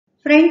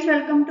Friends,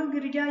 welcome to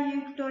Girija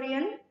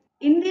tutorial.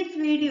 In this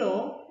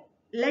video,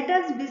 let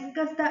us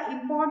discuss the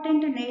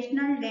important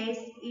national days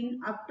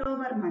in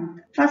October month.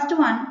 First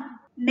one,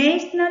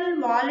 National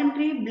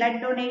Voluntary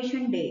Blood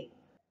Donation Day.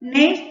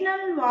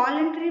 National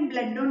Voluntary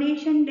Blood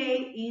Donation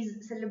Day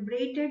is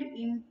celebrated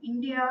in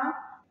India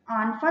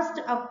on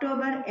 1st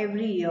October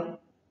every year.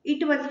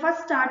 It was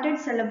first started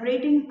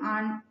celebrating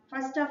on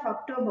 1st of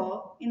October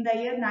in the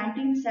year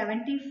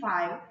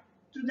 1975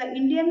 through the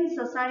Indian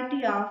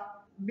Society of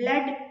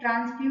Blood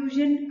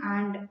Transfusion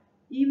and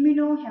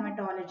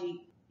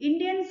Immunohematology.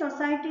 Indian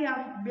Society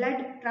of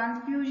Blood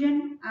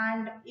Transfusion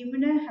and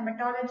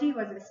Immunohematology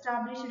was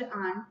established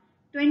on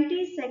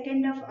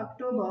 22nd of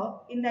October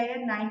in the year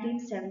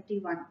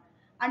 1971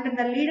 under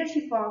the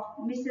leadership of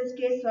Mrs.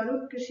 K.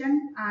 Swarup Krishan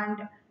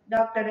and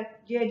Dr.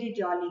 J. G.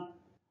 Jolly.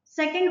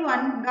 Second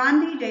one,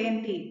 Gandhi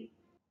Jayanti.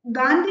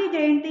 Gandhi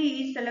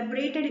Jayanti is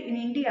celebrated in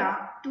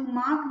India to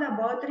mark the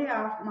birthday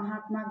of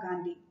Mahatma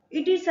Gandhi.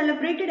 It is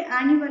celebrated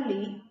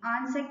annually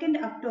on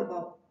 2nd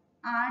October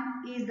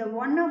and is the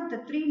one of the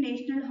three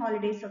national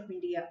holidays of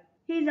India.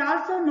 He is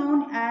also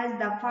known as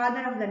the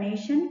father of the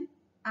nation,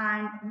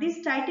 and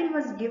this title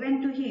was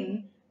given to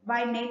him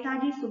by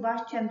Netaji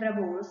Subhash Chandra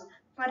Bose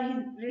for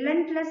his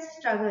relentless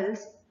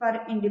struggles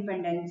for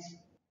independence.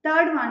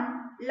 Third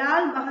one,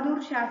 Lal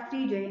Bahadur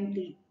Shastri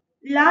Jayanti.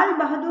 Lal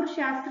Bahadur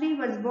Shastri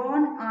was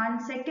born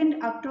on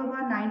 2nd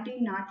October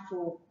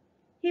 1904.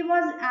 He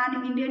was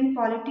an Indian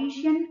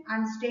politician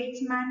and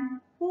statesman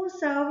who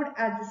served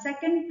as the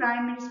second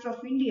Prime Minister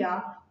of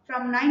India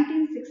from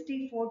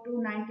 1964 to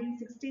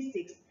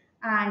 1966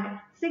 and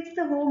sixth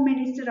Home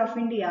Minister of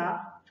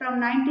India from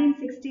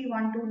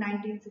 1961 to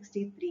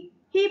 1963.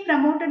 He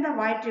promoted the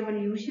White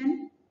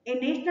Revolution, a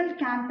national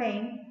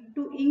campaign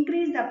to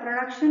increase the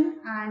production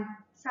and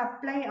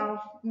supply of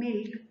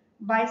milk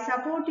by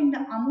supporting the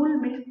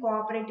Amul Milk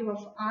Cooperative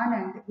of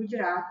Anand,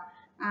 Gujarat,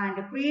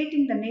 and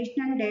creating the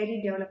National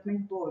Dairy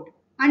Development Board.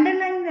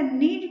 Underlying the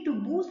need to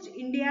boost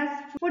India's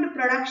food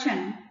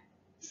production,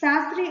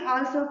 Sastri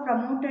also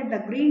promoted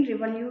the Green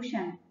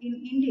Revolution in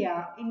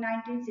India in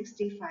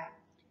 1965.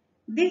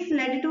 This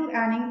led to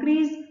an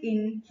increase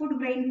in food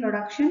grain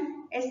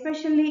production,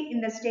 especially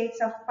in the states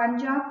of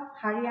Punjab,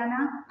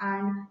 Haryana,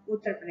 and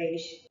Uttar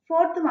Pradesh.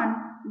 Fourth one,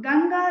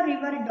 Ganga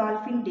River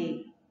Dolphin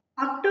Day.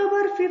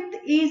 October 5th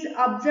is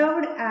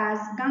observed as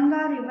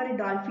Ganga River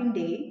Dolphin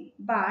Day,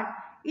 but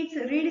its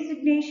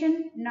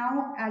redesignation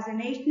now as a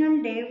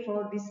national day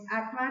for this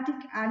aquatic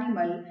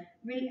animal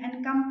will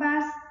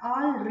encompass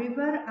all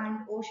river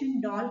and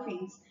ocean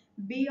dolphins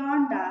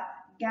beyond the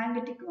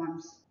Gangetic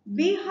ones.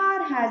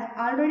 Bihar has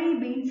already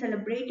been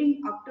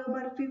celebrating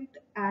October 5th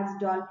as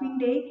Dolphin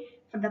Day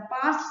for the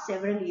past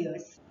several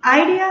years.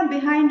 Idea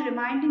behind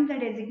reminding the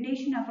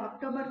designation of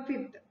October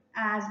 5th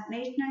as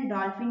National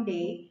Dolphin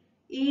Day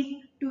is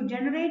to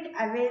generate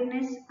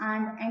awareness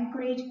and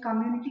encourage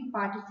community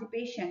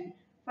participation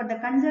for the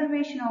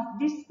conservation of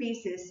this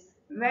species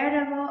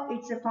wherever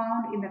it's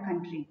found in the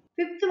country.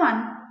 Fifth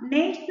one,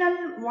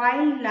 National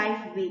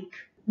Wildlife Week.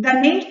 The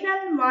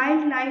National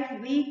Wildlife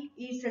Week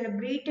is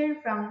celebrated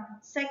from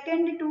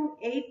 2nd to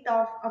 8th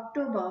of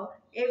October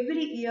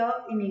every year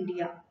in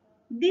India.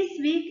 This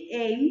week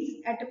aims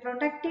at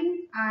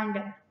protecting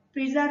and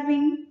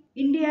preserving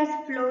India's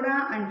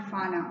flora and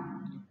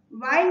fauna.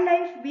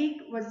 Wildlife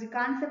Week was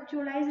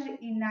conceptualized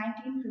in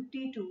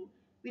 1952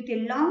 with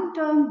a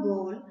long-term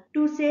goal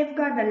to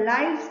safeguard the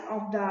lives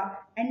of the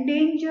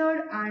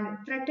endangered and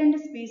threatened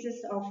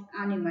species of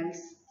animals.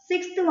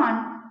 Sixth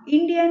one,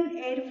 Indian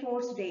Air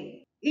Force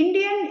Day.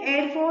 Indian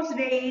Air Force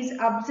Day is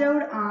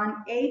observed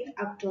on 8th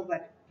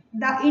October.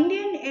 The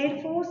Indian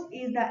Air Force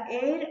is the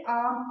air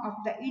arm of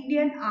the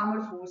Indian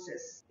Armed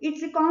Forces.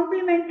 Its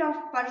complement of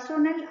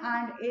personnel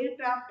and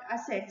aircraft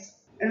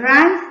assets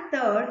ranks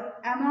third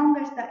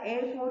amongst the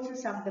air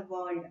forces of the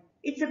world.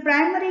 Its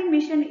primary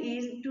mission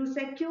is to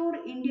secure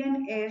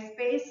Indian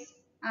airspace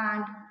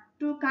and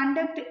to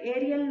conduct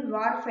aerial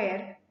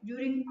warfare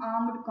during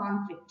armed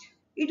conflict.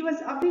 It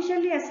was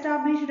officially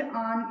established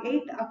on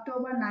 8th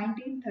October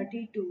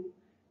 1932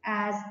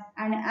 as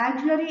an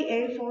auxiliary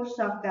air force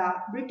of the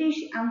British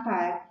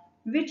Empire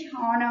which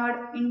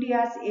honored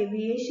India's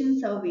aviation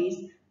service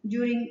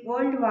during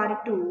World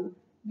War II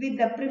with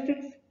the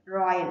prefix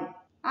Royal.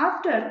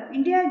 After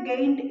India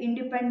gained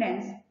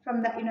independence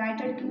from the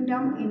United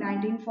Kingdom in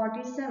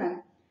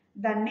 1947,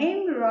 the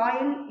name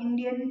Royal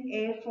Indian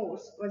Air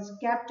Force was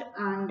kept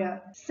and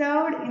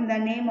served in the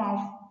name of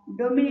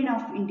Dominion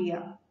of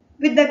India.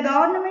 With the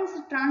government's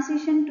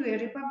transition to a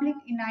republic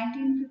in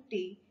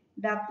 1950,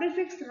 the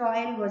prefix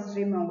Royal was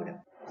removed.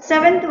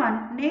 Seventh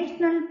one,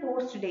 National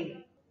Post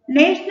Day.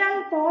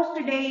 National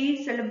Post Day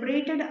is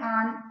celebrated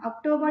on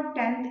October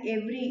 10th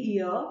every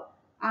year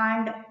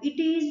and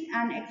it is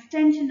an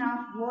extension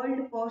of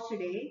World Post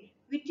Day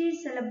which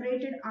is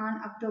celebrated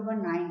on October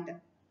 9th.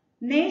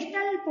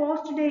 National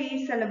Post Day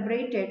is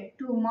celebrated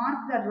to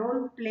mark the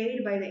role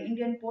played by the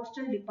Indian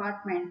Postal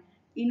Department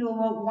in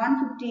over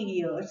 150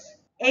 years.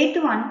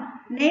 Eighth one,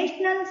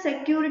 National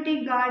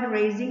Security Guard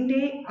Raising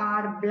Day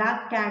or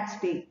Black Cats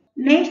Day.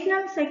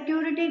 National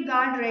Security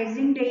Guard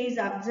Raising Day is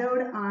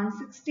observed on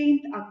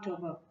 16th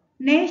October.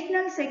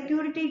 National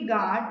Security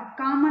Guard,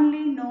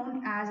 commonly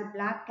known as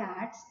Black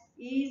Cats,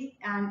 is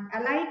an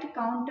allied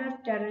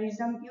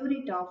counter-terrorism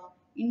unit of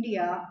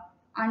India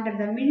under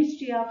the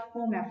Ministry of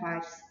Home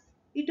Affairs.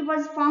 It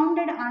was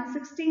founded on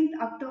 16th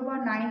October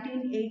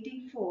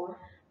 1984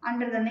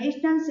 under the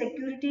National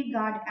Security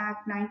Guard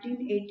Act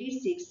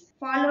 1986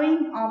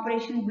 following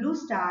Operation Blue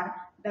Star,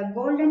 the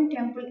Golden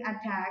Temple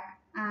attack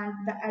and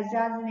the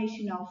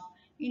assassination of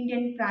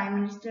Indian Prime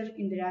Minister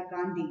Indira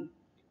Gandhi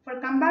for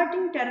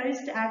combating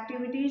terrorist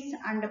activities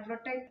and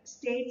protect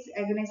states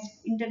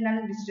against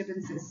internal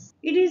disturbances.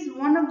 It is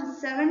one of the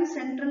 7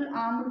 central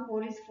armed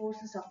police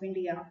forces of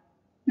India.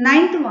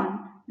 Ninth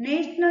one,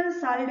 National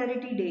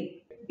Solidarity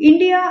Day.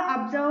 India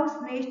observes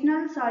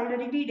National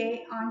Solidarity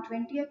Day on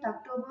 20th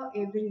October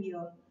every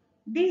year.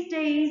 This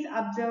day is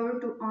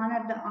observed to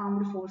honor the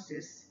armed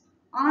forces.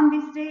 On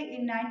this day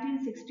in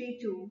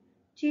 1962,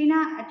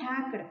 China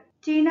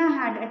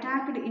had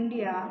attacked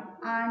India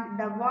and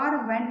the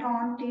war went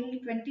on till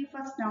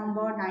 21st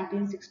November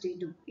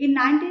 1962. In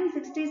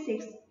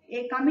 1966,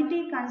 a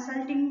committee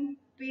consulting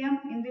PM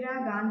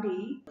Indira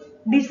Gandhi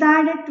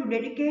decided to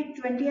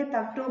dedicate 20th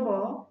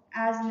October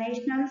as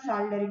National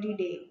Solidarity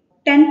Day.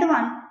 10th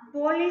one,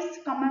 Police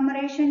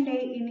Commemoration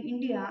Day in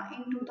India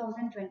in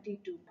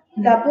 2022.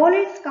 The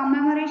Police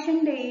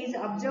Commemoration Day is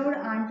observed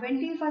on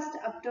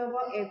 21st October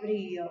every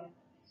year.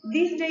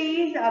 This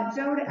day is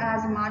observed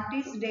as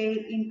Martyrs'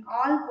 Day in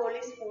all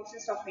police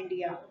forces of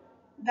India.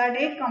 The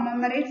day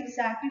commemorates the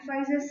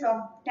sacrifices of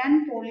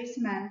 10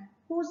 policemen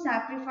who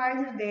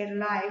sacrificed their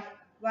life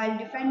while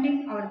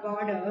defending our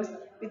borders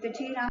with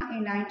China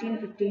in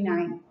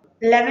 1959.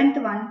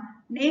 11th one,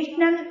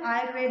 National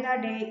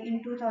Ayurveda Day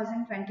in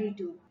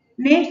 2022.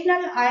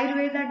 National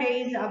Ayurveda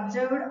Day is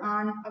observed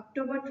on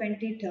October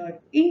 23rd.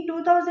 In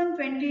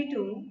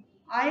 2022,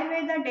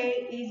 Ayurveda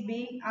Day is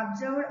being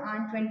observed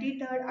on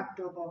 23rd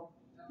October.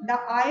 The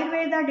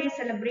Ayurveda Day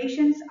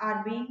celebrations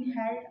are being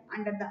held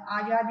under the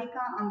Azadi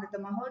Ka Amrita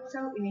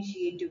Mahotsav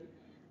initiative.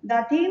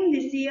 The theme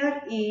this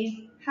year is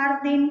Har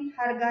Din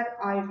Har Ghar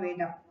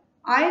Ayurveda.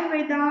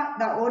 Ayurveda,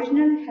 the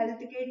original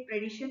healthcare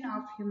tradition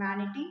of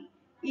humanity,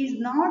 is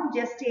not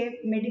just a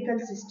medical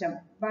system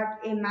but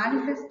a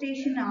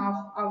manifestation of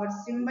our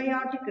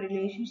symbiotic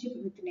relationship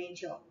with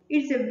nature.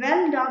 It's a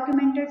well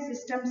documented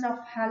systems of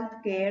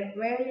healthcare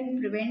wherein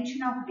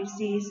prevention of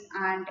disease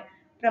and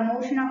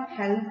promotion of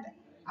health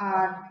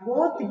are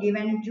both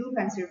given due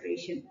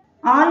consideration.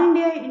 All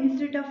India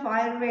Institute of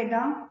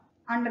Ayurveda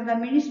under the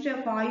Ministry of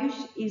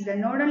Ayush is the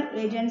nodal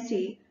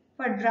agency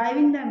for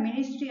driving the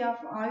Ministry of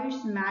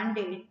Ayush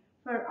mandate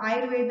for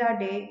Ayurveda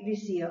Day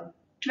this year.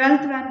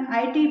 12th one,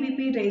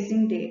 ITBP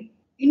Raising Day.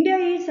 India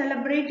is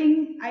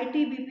celebrating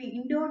ITBP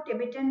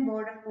Indo-Tibetan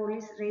Border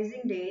Police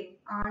Raising Day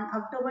on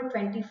October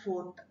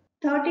 24th.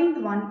 13th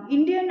one,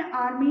 Indian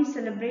Army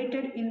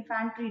celebrated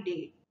Infantry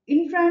Day.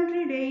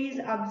 Infantry Day is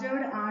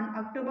observed on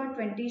October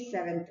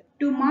 27th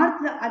to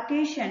mark the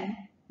occasion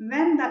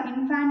when the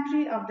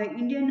infantry of the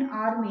Indian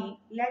Army,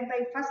 led by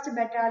 1st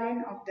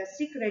Battalion of the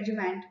Sikh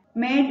Regiment,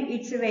 made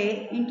its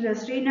way into the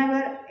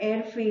Srinagar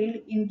airfield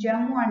in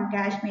Jammu and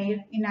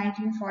Kashmir in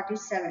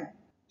 1947.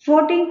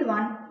 14th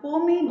one,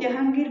 Homi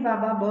Jahangir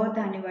Baba birth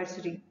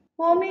anniversary.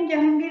 Homi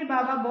Jahangir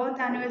Baba birth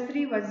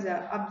anniversary was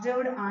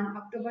observed on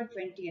October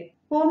 20th.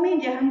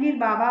 Homi Jahangir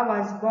Baba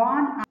was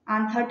born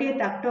on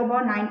 30th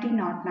October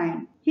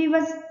 1909. He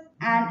was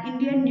an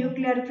Indian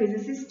nuclear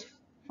physicist,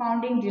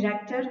 founding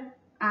director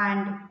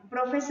and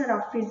professor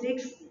of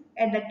physics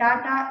at the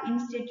Tata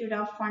Institute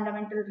of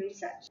Fundamental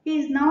Research. He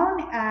is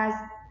known as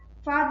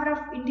father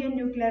of Indian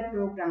nuclear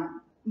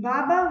program.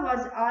 Baba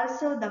was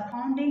also the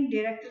founding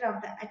director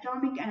of the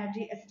Atomic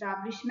Energy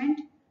Establishment,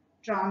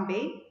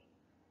 Trombay,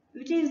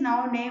 which is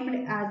now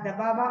named as the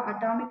Baba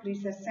Atomic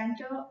Research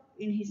Center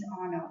in his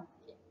honor.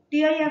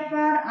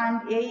 TIFR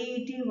and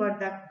AET were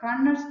the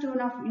cornerstone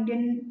of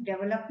Indian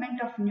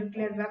development of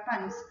nuclear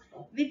weapons,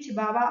 which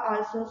Baba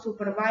also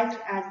supervised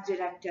as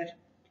director.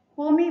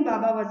 Homi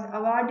Baba was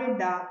awarded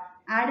the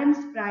Adams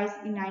Prize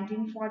in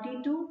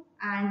 1942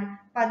 and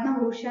Padma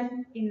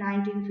Bhushan in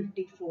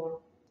 1954.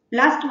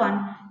 Last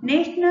one,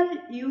 National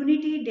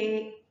Unity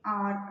Day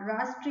or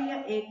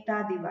Rashtriya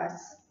Ekta Divas.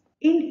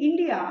 In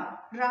India,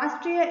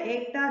 Rashtriya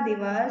Ekta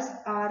Divas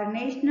or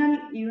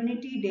National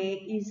Unity Day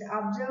is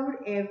observed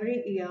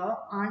every year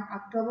on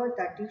October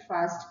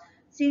 31st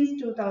since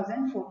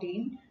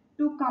 2014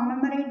 to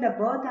commemorate the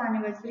birth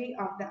anniversary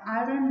of the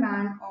Iron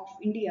Man of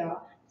India,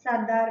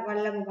 Sardar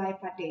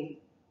Vallabhbhai Patel.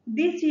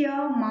 This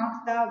year marks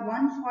the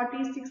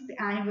 146th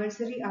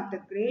anniversary of the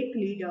great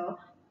leader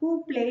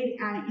who played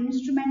an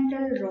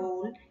instrumental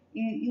role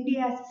in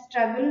India's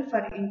struggle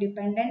for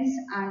independence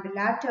and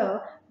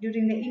later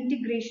during the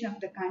integration of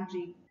the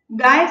country.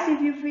 Guys, if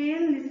you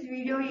feel this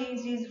video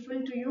is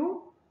useful to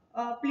you,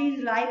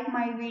 please like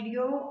my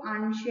video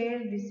and share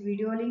this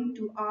video link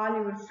to all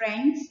your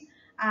friends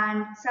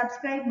and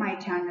subscribe my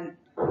channel.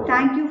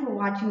 Thank you for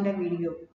watching the video.